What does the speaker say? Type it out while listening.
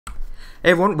Hey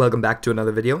everyone, welcome back to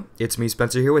another video. It's me,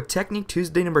 Spencer, here with Technique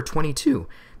Tuesday number 22.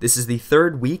 This is the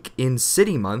third week in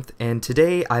City Month, and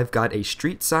today I've got a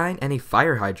street sign and a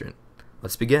fire hydrant.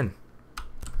 Let's begin.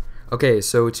 Okay,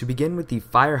 so to begin with the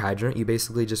fire hydrant, you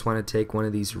basically just want to take one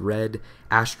of these red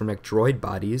astromech droid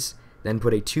bodies, then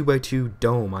put a 2x2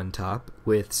 dome on top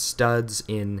with studs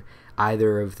in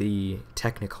either of the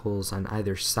technicals on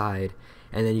either side,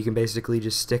 and then you can basically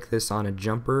just stick this on a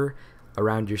jumper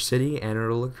around your city and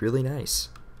it'll look really nice.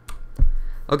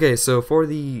 Okay, so for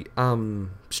the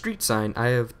street sign, I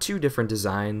have two different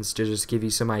designs to just give you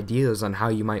some ideas on how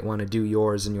you might want to do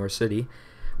yours in your city.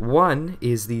 One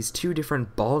is these two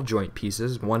different ball joint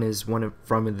pieces. One is from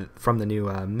the new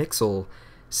Mixel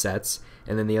sets,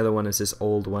 and then the other one is this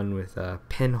old one with a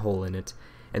pinhole in it,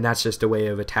 and that's just a way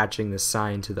of attaching the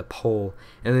sign to the pole.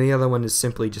 And then the other one is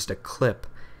simply just a clip,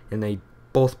 and they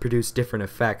both produce different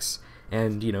effects.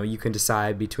 And you can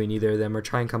decide between either of them or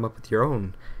try and come up with your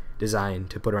own design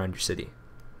to put around your city.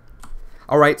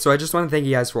 Alright, so I just want to thank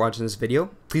you guys for watching this video.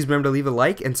 Please remember to leave a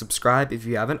like and subscribe if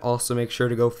you haven't. Also make sure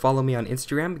to go follow me on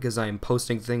Instagram because I am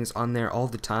posting things on there all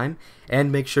the time.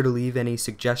 And make sure to leave any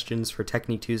suggestions for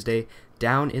Technique Tuesday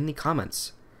down in the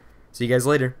comments. See you guys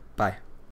later. Bye.